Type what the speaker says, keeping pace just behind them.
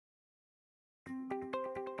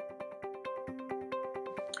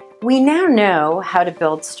We now know how to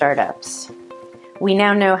build startups. We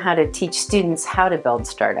now know how to teach students how to build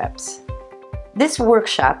startups. This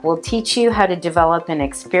workshop will teach you how to develop an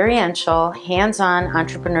experiential, hands-on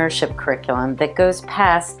entrepreneurship curriculum that goes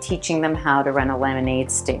past teaching them how to run a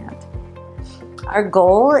lemonade stand. Our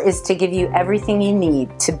goal is to give you everything you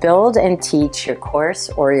need to build and teach your course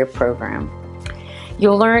or your program.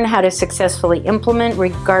 You'll learn how to successfully implement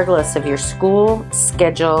regardless of your school,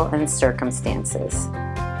 schedule, and circumstances.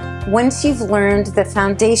 Once you've learned the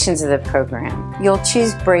foundations of the program, you'll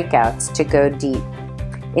choose breakouts to go deep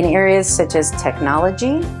in areas such as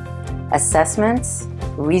technology, assessments,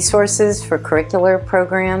 resources for curricular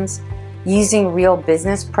programs, using real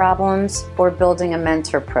business problems, or building a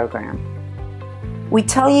mentor program. We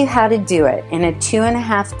tell you how to do it in a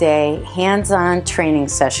 2.5-day hands-on training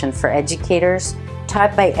session for educators,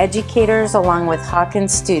 taught by educators along with Hawken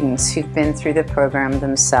students who've been through the program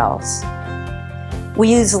themselves.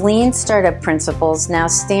 We use lean startup principles now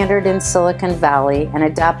standard in Silicon Valley and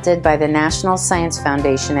adopted by the National Science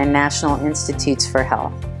Foundation and National Institutes for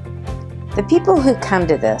Health. The people who come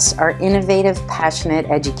to this are innovative, passionate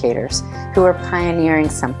educators who are pioneering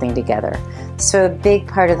something together. So a big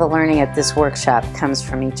part of the learning at this workshop comes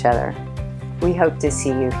from each other. We hope to see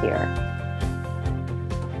you here.